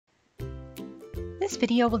This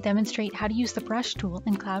video will demonstrate how to use the brush tool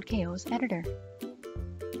in CloudKO's editor.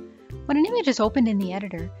 When an image is opened in the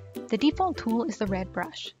editor, the default tool is the red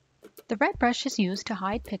brush. The red brush is used to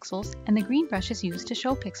hide pixels and the green brush is used to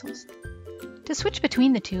show pixels. To switch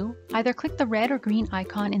between the two, either click the red or green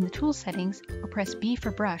icon in the tool settings or press B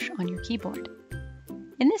for brush on your keyboard.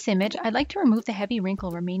 In this image, I'd like to remove the heavy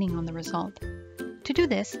wrinkle remaining on the result. To do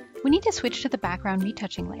this, we need to switch to the background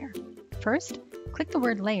retouching layer. First, click the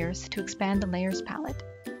word Layers to expand the Layers palette.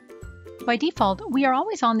 By default, we are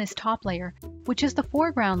always on this top layer, which is the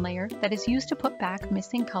foreground layer that is used to put back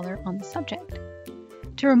missing color on the subject.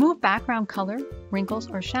 To remove background color, wrinkles,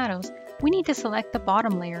 or shadows, we need to select the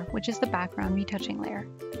bottom layer, which is the background retouching layer.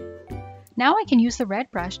 Now I can use the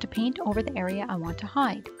red brush to paint over the area I want to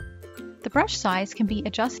hide. The brush size can be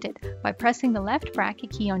adjusted by pressing the left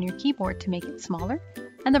bracket key on your keyboard to make it smaller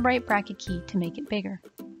and the right bracket key to make it bigger.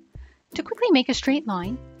 To quickly make a straight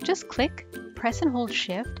line, just click, press and hold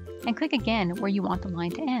Shift, and click again where you want the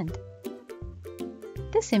line to end.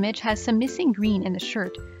 This image has some missing green in the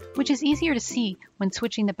shirt, which is easier to see when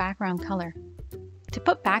switching the background color. To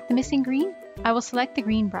put back the missing green, I will select the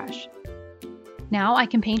green brush. Now I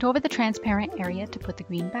can paint over the transparent area to put the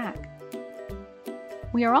green back.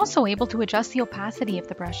 We are also able to adjust the opacity of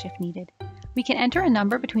the brush if needed. We can enter a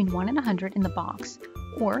number between 1 and 100 in the box,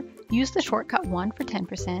 or use the shortcut 1 for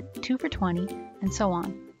 10%, 2 for 20, and so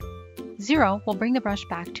on. 0 will bring the brush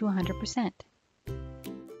back to 100%.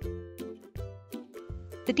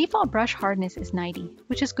 The default brush hardness is 90,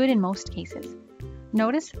 which is good in most cases.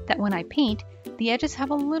 Notice that when I paint, the edges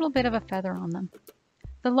have a little bit of a feather on them.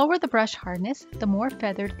 The lower the brush hardness, the more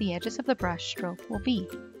feathered the edges of the brush stroke will be.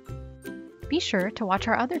 Be sure to watch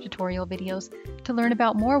our other tutorial videos to learn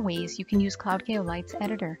about more ways you can use CloudKO Lite's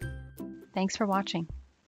editor. Thanks for watching.